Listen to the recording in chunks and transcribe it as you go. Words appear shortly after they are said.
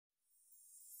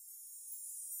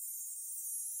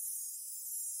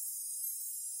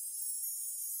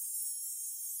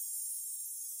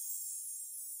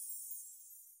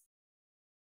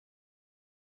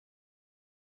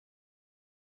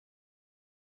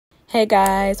Hey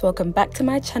guys, welcome back to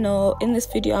my channel. In this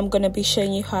video I'm going to be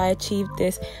showing you how I achieved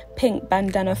this pink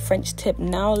bandana French tip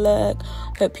nail look.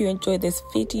 Hope you enjoyed this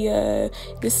video.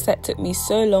 This set took me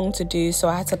so long to do, so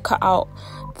I had to cut out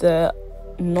the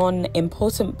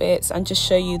non-important bits and just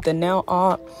show you the nail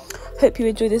art. Hope you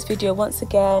enjoyed this video. Once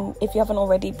again, if you haven't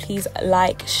already, please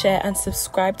like, share and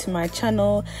subscribe to my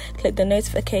channel. Click the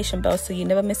notification bell so you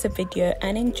never miss a video,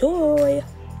 and enjoy.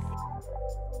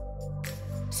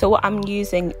 So what I'm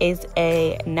using is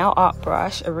a nail art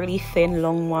brush, a really thin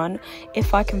long one.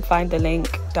 If I can find the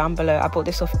link down below, I bought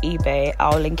this off eBay,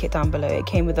 I'll link it down below. It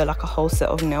came with like a whole set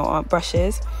of nail art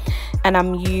brushes, and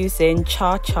I'm using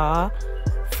Cha Cha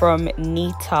from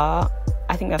Nita,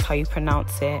 I think that's how you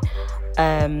pronounce it.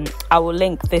 I will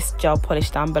link this gel polish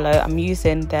down below. I'm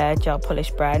using their gel polish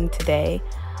brand today,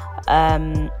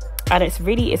 and it's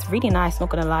really nice, not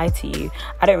gonna lie to you.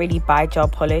 I don't really buy gel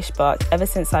polish, but ever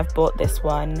since I've bought this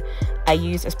one, I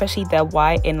use especially their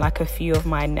white in like a few of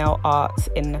my nail arts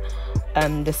in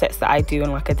the sets that I do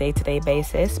on like a day-to-day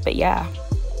basis. But yeah,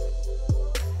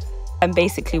 and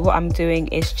basically what I'm doing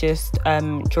is just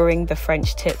drawing the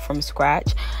French tip from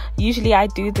scratch. Usually I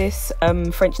do this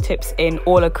French tips in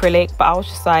all acrylic, but I was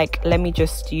just like, let me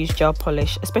just use gel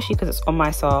polish, especially because it's on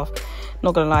myself.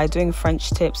 Not gonna lie, doing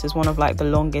French tips is one of like the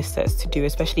longest sets to do,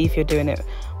 especially if you're doing it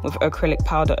with acrylic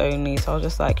powder only. So I was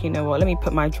just like, you know what, let me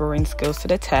put my drawing skills to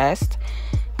the test,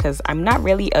 because I'm not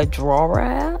really a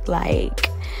drawer. Like,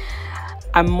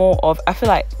 I'm more of, I feel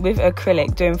like with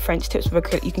acrylic, doing French tips with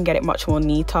acrylic, you can get it much more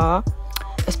neater,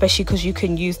 especially because you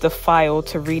can use the file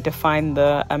to redefine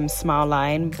the smile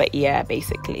line. But yeah,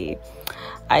 basically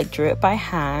I drew it by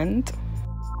hand.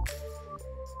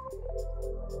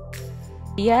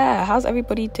 Yeah, how's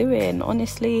everybody doing?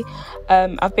 Honestly,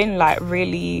 I've been like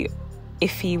really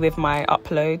iffy with my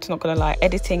uploads, not gonna lie.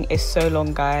 Editing is so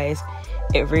long, guys,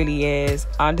 it really is.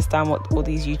 I understand what all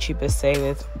these YouTubers say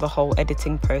with the whole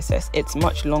editing process. It's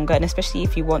much longer, and especially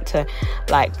if you want to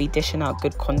like be dishing out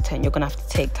good content, you're gonna have to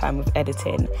take time with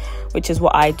editing, which is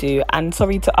what I do. And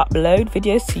sorry, to upload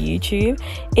videos to YouTube,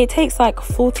 it takes like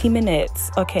 40 minutes,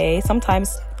 okay,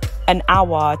 sometimes an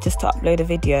hour just to upload a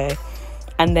video.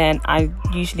 And then I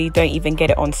usually don't even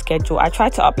get it on schedule. I try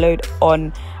to upload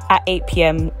at 8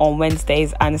 p.m. on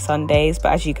Wednesdays and Sundays,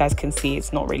 but as you guys can see,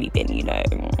 it's not really been, you know,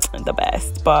 the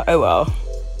best, but oh well.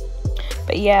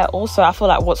 But yeah, also I feel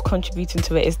like what's contributing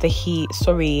to it is the heat.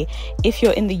 Sorry, if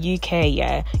you're in the UK,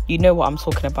 yeah, you know what I'm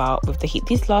talking about with the heat.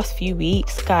 These last few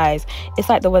weeks, guys, it's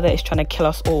like the weather is trying to kill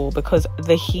us all because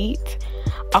the heat.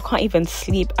 I can't even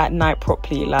sleep at night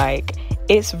properly. Like,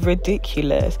 it's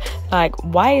ridiculous. Like,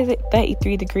 why is it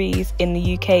 33 degrees in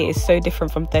the UK is so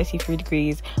different from 33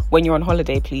 degrees when you're on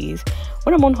holiday, please?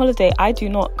 When I'm on holiday, I do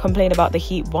not complain about the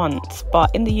heat once, but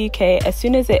in the UK, as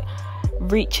soon as it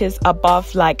reaches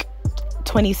above like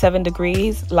 27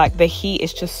 degrees, like the heat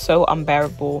is just so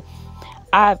unbearable.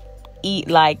 I eat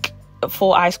like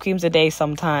 4 ice creams a day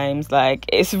sometimes. Like,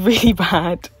 it's really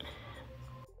bad.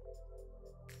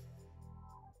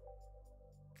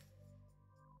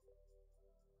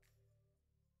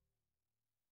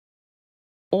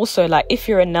 Also, like, if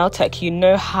you're a nail tech, you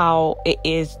know how it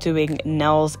is doing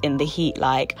nails in the heat.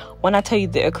 Like, when I tell you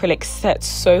the acrylic sets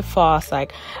so fast,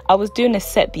 like, I was doing a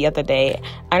set the other day,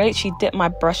 I literally dipped my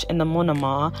brush in the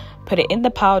monomer, put it in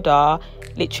the powder,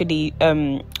 literally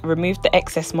removed the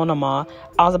excess monomer.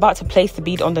 I was about to place the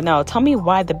bead on the nail. Tell me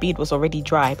why the bead was already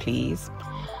dry, please.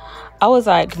 I was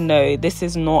like, no, this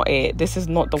is not it. This is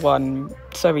not the one.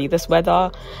 Sorry, this weather.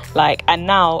 Like, and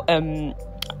now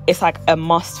it's like a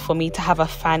must for me to have a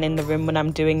fan in the room when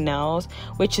I'm doing nails,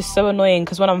 which is so annoying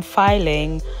because when I'm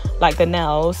filing like the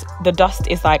nails, the dust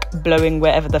is like blowing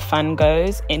wherever the fan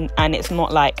goes in, and it's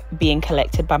not like being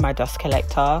collected by my dust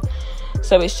collector.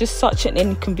 So it's just such an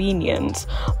inconvenience.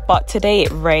 But today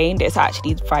it rained. It's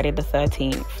actually Friday the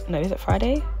 13th. No, is it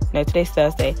Friday? No, today's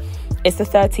Thursday. It's the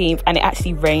 13th, and it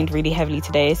actually rained really heavily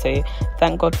today, so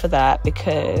thank God for that,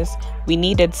 because we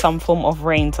needed some form of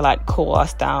rain to like cool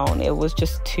us down. It was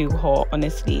just too hot,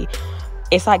 honestly.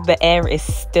 It's like the air is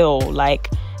still,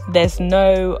 like, there's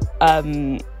no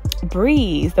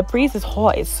breeze. The breeze is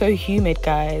hot. It's so humid,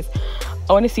 guys.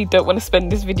 I honestly don't want to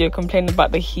spend this video complaining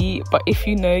about the heat, but if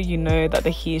you know, you know that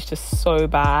the heat is just so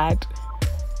bad.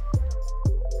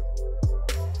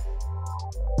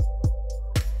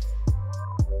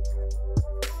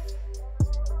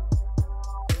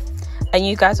 And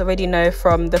you guys already know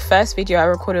from the first video I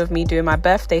recorded of me doing my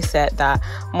birthday set that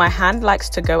my hand likes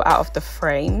to go out of the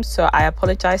frame, so I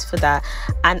apologize for that.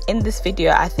 And in this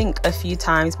video, I think a few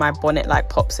times my bonnet like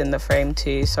pops in the frame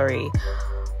too, sorry.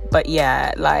 But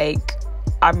yeah, like,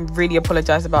 I'm really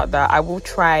apologize about that. I will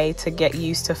try to get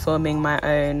used to filming my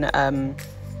own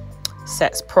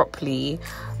sets properly.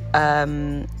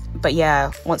 But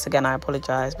yeah, once again, I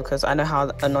apologize because I know how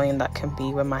annoying that can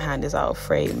be when my hand is out of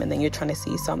frame and then you're trying to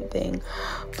see something.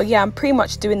 But yeah, I'm pretty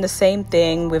much doing the same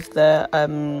thing with the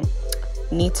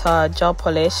Nita gel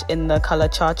polish in the color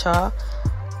Cha Cha,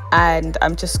 and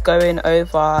I'm just going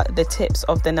over the tips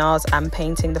of the nails and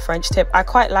painting the French tip. I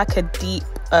quite like a deep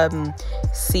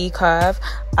C curve.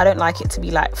 I don't like it to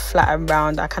be like flat and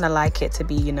round. I kind of like it to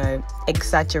be, you know,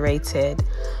 exaggerated.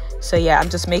 So yeah, I'm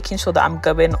just making sure that I'm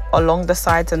going along the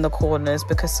sides and the corners,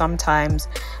 because sometimes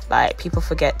like people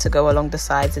forget to go along the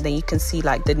sides and then you can see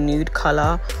like the nude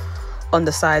color on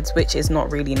the sides, which is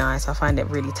not really nice. I find it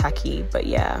really tacky. But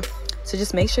yeah, so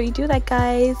just make sure you do that,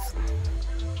 guys.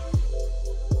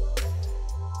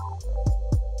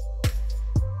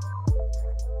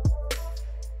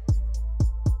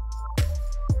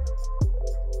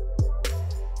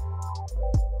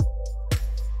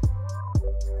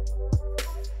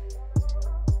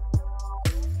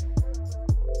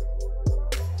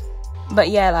 But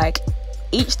yeah, like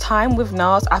each time with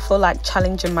nails I feel like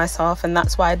challenging myself, and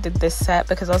that's why I did this set,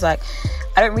 because I was like,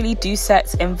 I don't really do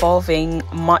sets involving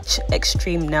much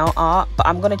extreme nail art, but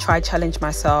I'm gonna try challenge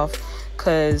myself,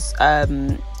 because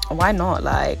why not?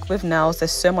 Like with nails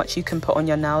there's so much you can put on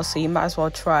your nails, so you might as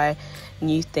well try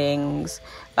new things.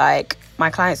 Like my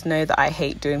clients know that I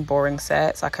hate doing boring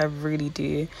sets, like I really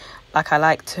do. Like I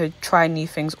like to try new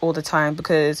things all the time,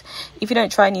 because if you don't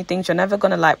try new things you're never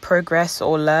gonna like progress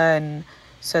or learn.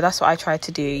 So that's what I try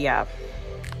to do. Yeah.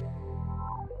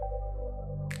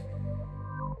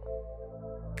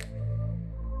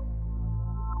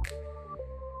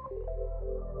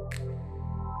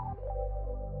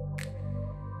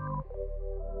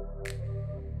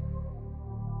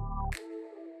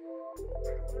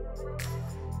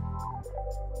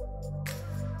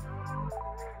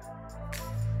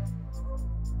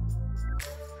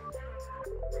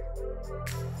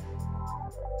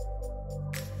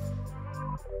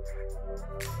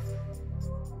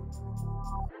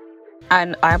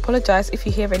 And I apologize if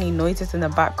you hear any noises in the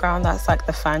background. That's like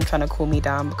the fan trying to cool me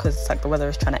down, because it's like the weather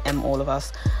is trying to all of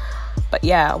us. But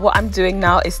yeah, what I'm doing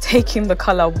now is taking the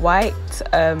color white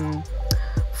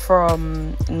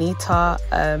from Nita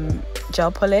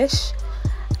gel polish,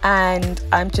 and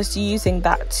I'm just using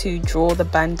that to draw the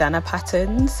bandana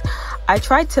patterns. I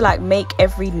tried to like make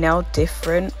every nail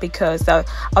different, because I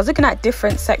was looking at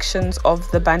different sections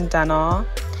of the bandana.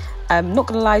 I'm not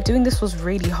gonna lie, doing this was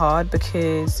really hard,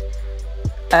 because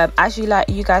as you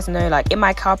guys know, like in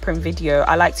my cow print video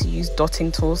I like to use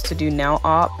dotting tools to do nail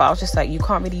art, but I was just like, you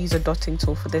can't really use a dotting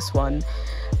tool for this one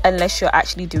unless you're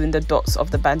actually doing the dots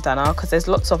of the bandana, because there's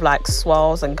lots of like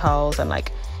swirls and curls and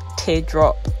like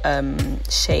teardrop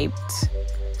shaped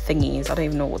thingies. I don't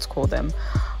even know what to call them.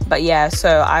 But yeah, so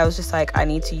I was just like, I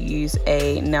need to use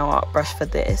a nail art brush for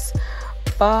this.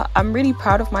 But I'm really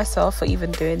proud of myself for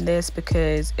even doing this,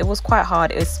 because it was quite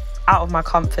hard. It was out of my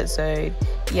comfort zone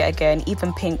yet again.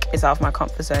 Even pink is out of my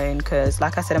comfort zone, because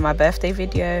like I said in my birthday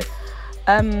video,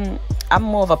 I'm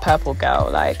more of a purple girl,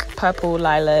 like purple,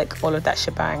 lilac, all of that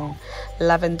shebang.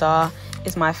 Lavender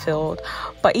is my field.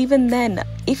 But even then,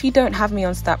 if you don't have me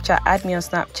on Snapchat, add me on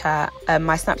Snapchat.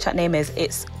 My Snapchat name is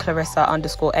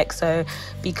its_Clarissa_XO,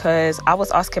 because I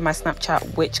was asking my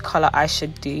Snapchat which color I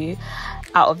should do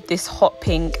out of this hot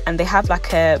pink, and they have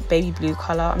like a baby blue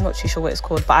color. I'm not too sure what it's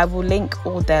called, but I will link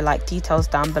all their like details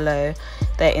down below,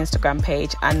 their Instagram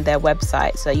page and their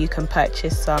website, so you can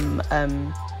purchase some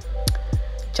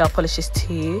gel polishes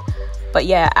too. But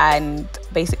yeah, and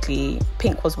basically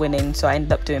pink was winning, so I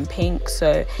ended up doing pink.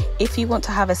 So if you want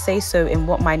to have a say so in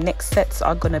what my next sets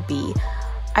are gonna be,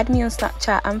 add me on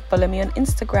Snapchat and follow me on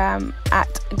Instagram at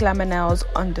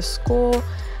GLAMRNAILS_,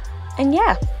 and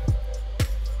yeah.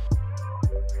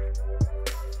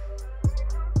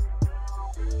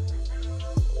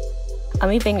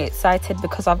 I'm even excited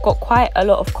because I've got quite a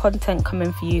lot of content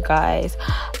coming for you guys.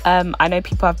 I know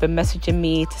people have been messaging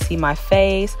me to see my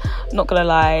face. Not gonna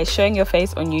lie, showing your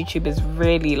face on YouTube is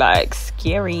really like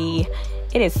scary.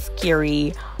 It is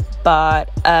scary, but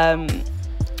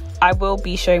I will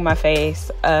be showing my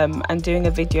face and doing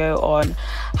a video on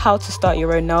how to start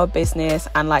your own nail business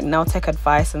and like nail tech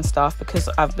advice and stuff, because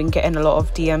I've been getting a lot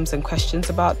of DMs and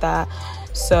questions about that.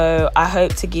 So I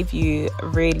hope to give you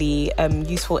really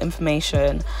useful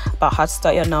information about how to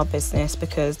start your nail business,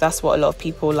 because that's what a lot of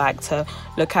people like to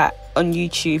look at on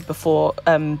YouTube before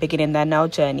beginning their nail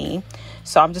journey.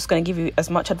 So I'm just going to give you as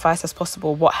much advice as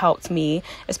possible, what helped me,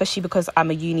 especially because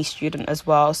I'm a uni student as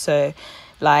well. So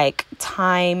like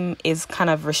time is kind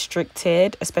of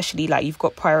restricted, especially like you've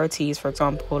got priorities, for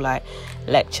example, like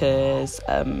lectures,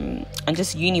 and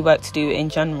just uni work to do in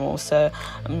general. So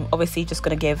I'm obviously just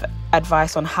going to give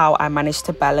advice on how I manage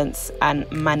to balance and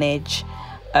manage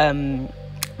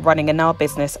running a nail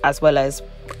business, as well as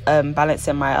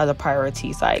balancing my other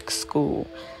priorities like school.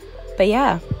 But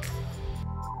yeah,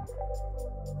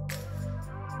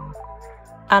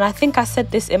 and I think I said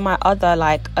this in my other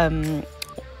like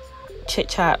chit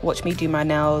chat, watch me do my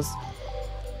nails,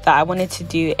 that I wanted to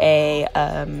do a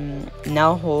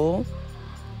nail haul.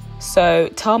 So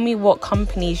tell me what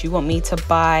companies you want me to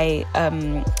buy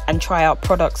and try out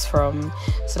products from,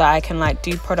 so that I can like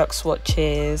do product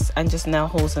swatches and just nail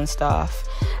hauls and stuff,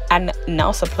 and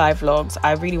nail supply vlogs.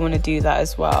 I really want to do that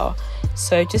as well.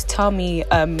 So just tell me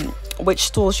which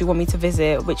stores you want me to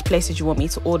visit, which places you want me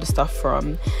to order stuff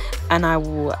from, and I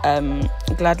will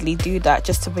gladly do that,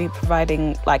 just to be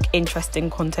providing like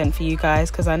interesting content for you guys,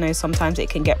 because I know sometimes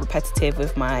it can get repetitive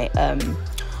with my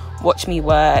watch me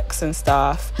works and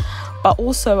stuff. But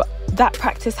also that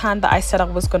practice hand that I said I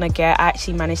was gonna get, I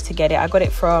actually managed to get it. I got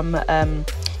it from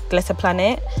Glitter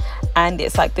Planet, and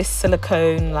it's like this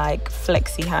silicone like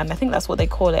flexi hand, I think that's what they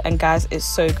call it. And guys, it's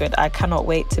so good. I cannot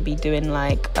wait to be doing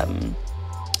like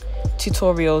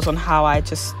tutorials on how I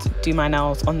just do my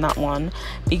nails on that one,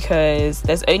 because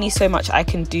there's only so much I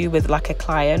can do with like a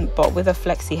client, but with a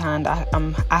flexi hand I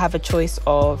have a choice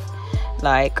of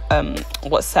like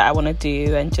what set I want to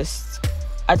do, and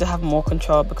I just have more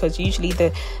control, because usually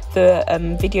the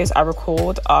videos I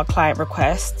record are client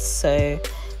requests, so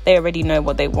they already know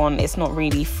what they want. It's not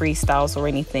really freestyles or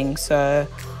anything. So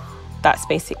that's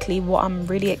basically what I'm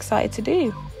really excited to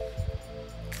do.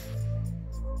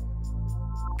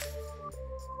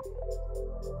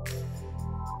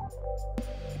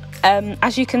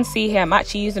 As you can see here, I'm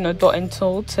actually using a dotting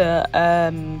tool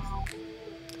to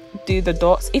do the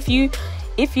dots. If you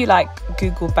like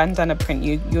Google bandana print,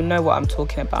 you'll know what I'm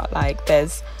talking about. Like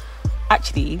there's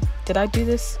actually, did I do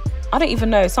this? I don't even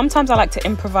know. Sometimes I like to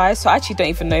improvise, so I actually don't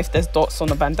even know if there's dots on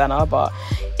the bandana, but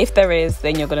if there is,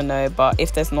 then you're gonna know. But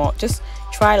if there's not, just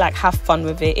try, like, have fun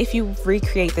with it. If you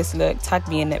recreate this look, tag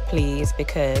me in it please,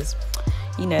 because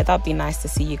you know that'd be nice to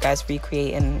see you guys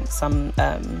recreating some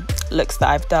looks that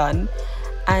I've done.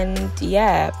 And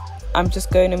yeah, I'm just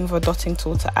going in with a dotting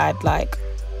tool to add like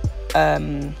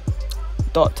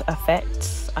dot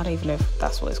effects. I don't even know if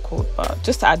that's what it's called, but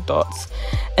just to add dots.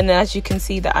 And then as you can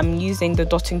see that I'm using the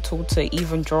dotting tool to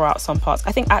even draw out some parts.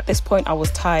 I think at this point I was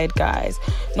tired, guys,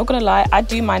 not gonna lie. I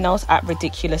do my nails at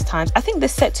ridiculous times. I think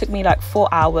this set took me like 4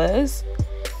 hours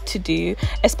to do,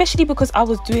 especially because I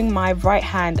was doing my right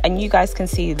hand, and you guys can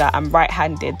see that I'm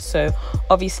right-handed, so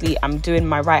obviously I'm doing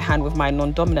my right hand with my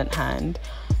non-dominant hand,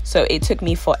 so it took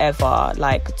me forever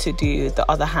like to do the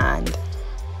other hand.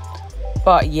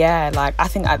 But yeah, like I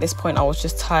think at this point I was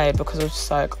just tired, because I was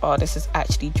just like, oh, this is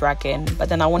actually dragging. But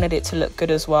then I wanted it to look good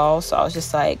as well, so I was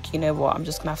just like, you know what, I'm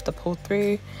just gonna have to pull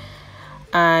through.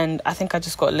 And I think I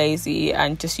just got lazy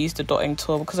and just used the dotting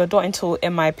tool, because a dotting tool,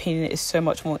 in my opinion, is so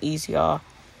much more easier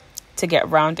to get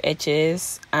round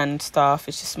edges and stuff.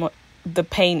 It's just the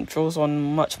paint draws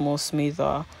on much more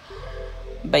smoother.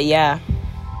 But yeah,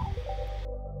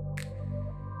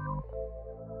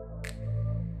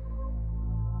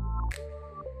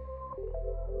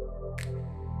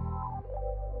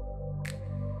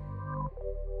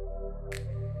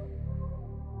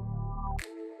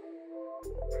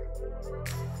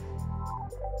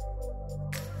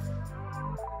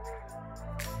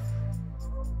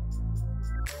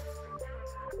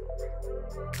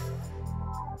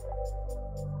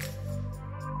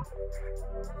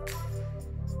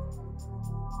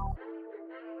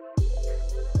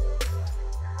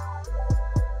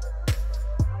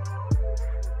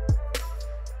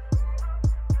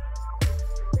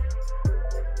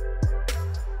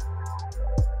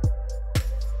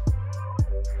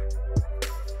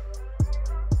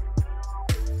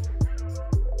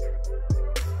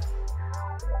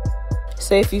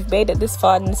 so if you've made it this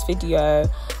far in this video,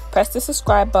 press the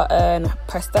subscribe button,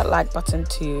 press that like button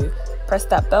too, press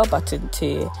that bell button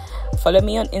too, follow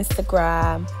me on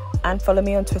Instagram and follow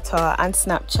me on Twitter and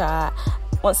Snapchat.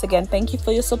 Once again, thank you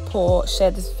for your support.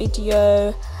 Share this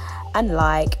video and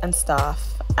like and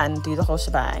stuff, and do the whole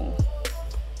shebang.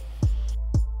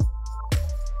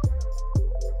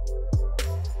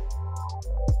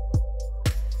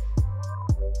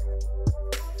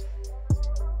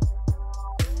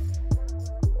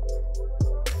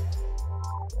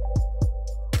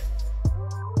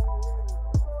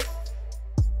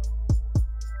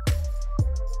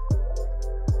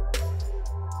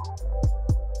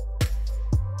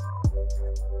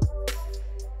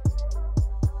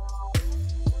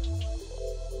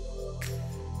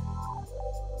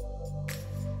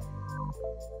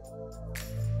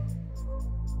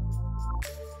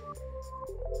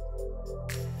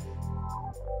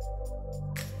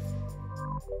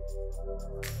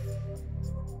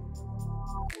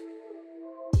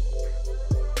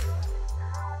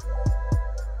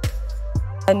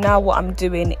 And now what I'm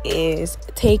doing is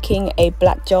taking a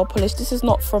black gel polish. This is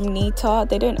not from Nita.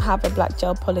 They don't have a black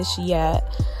gel polish yet.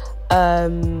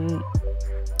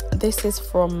 This is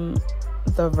from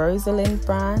the Rosalind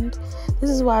brand. This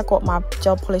is where I got my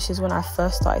gel polishes when I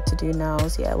first started to do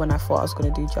nails. Yeah, when I thought I was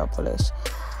going to do gel polish.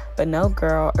 But no,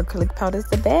 girl, acrylic powder is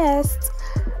the best.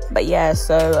 But yeah,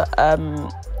 so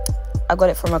I got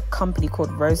it from a company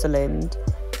called Rosalind.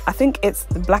 I think it's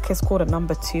the black is called a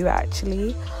number 2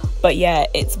 actually. But yeah,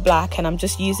 it's black, and I'm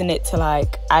just using it to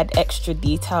like add extra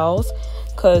details,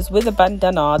 because with a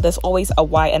bandana there's always a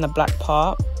white and a black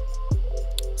part.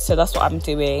 So that's what I'm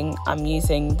doing. I'm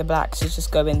using the black to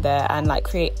just go in there and like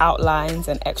create outlines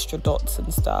and extra dots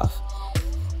and stuff.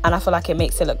 And I feel like it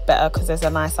makes it look better because there's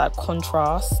a nice like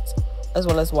contrast as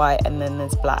well as white, and then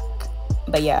there's black.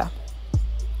 But yeah.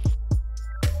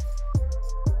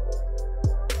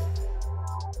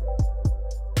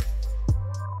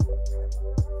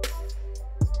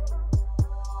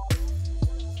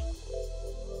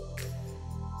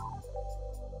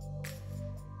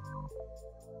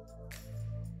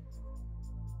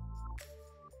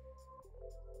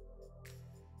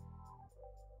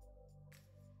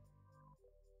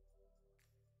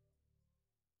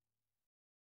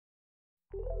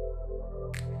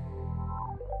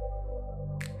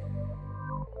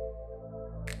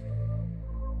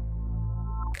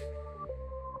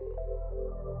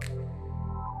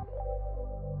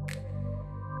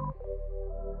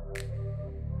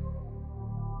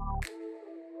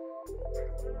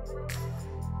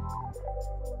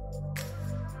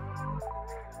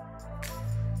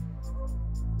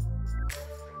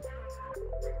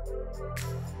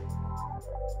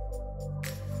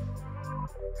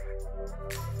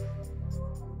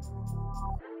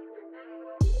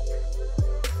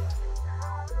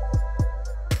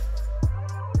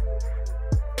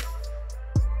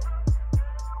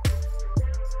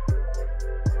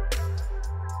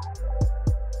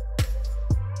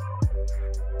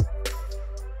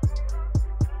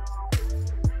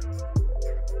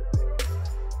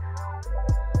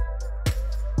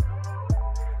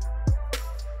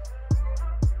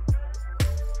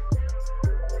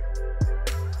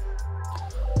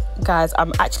 Guys,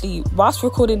 I'm actually, whilst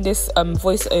recording this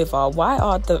voiceover, why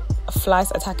are the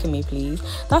flies attacking me, please?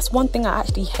 That's one thing I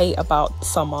actually hate about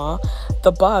summer.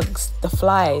 The bugs, the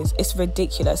flies, it's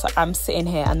ridiculous. Like, I'm sitting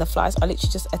here and the flies are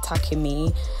literally just attacking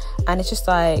me, and it's just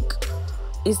like,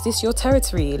 is this your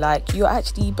territory? Like, you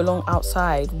actually belong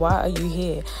outside. Why are you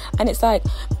here? And it's like,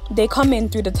 they come in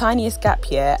through the tiniest gap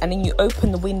here, and then you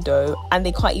open the window and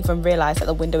they can't even realize that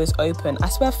the window is open. I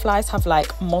swear flies have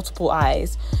like multiple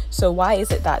eyes, so why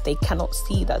is it that they cannot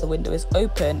see that the window is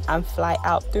open and fly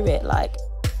out through it? Like,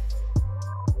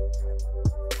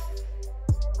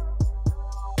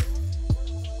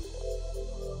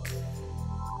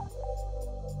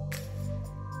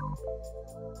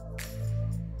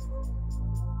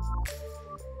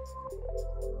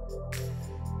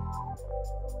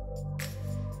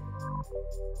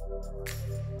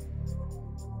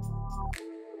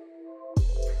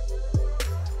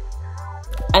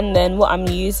 and then what I'm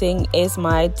using is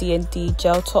my D&D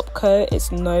gel top coat.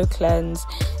 It's no cleanse.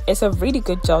 It's a really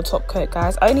good gel top coat,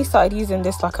 guys. I only started using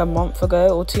this like a month ago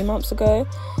or 2 months ago,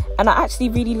 and I actually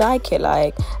really like it.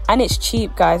 Like, and it's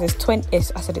cheap, guys. It's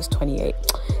 28.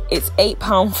 It's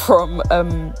 £8 from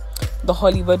the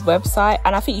Hollywood website,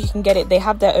 and I think you can get it. They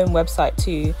have their own website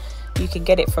too. You can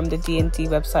get it from the D&D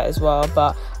website as well,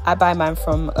 but I buy mine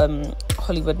from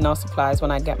Hollywood Nail Supplies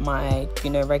when I get my, you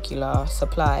know, regular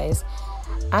supplies.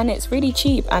 And it's really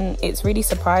cheap, and it's really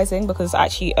surprising because it's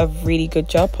actually a really good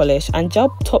gel polish. And gel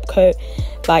top coat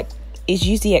like is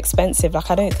usually expensive. Like,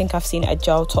 I don't think I've seen a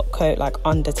gel top coat like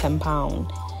under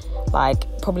 £10,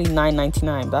 like probably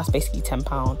 £9.99, but that's basically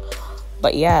 £10.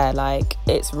 But yeah, like,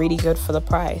 it's really good for the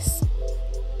price.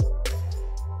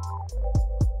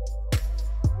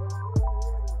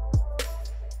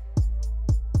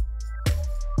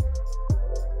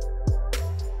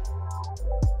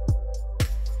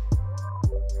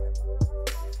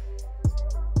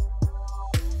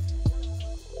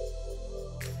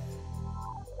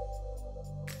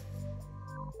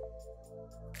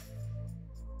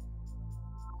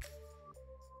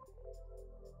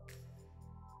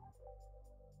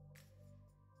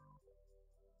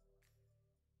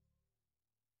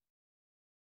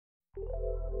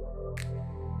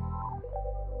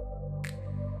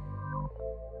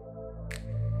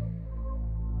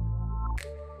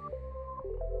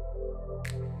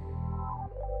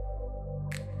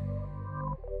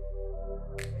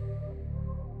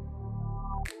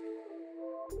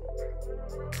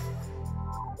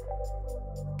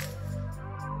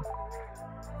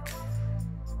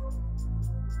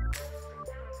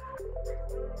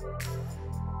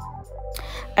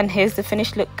 And here's the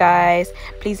finished look, guys.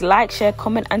 Please like, share,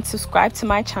 comment and subscribe to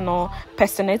my channel.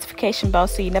 Press the notification bell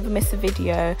so you never miss a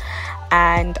video,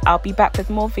 and I'll be back with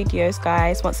more videos,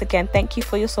 guys. Once again, thank you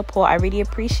for your support. I really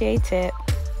appreciate it.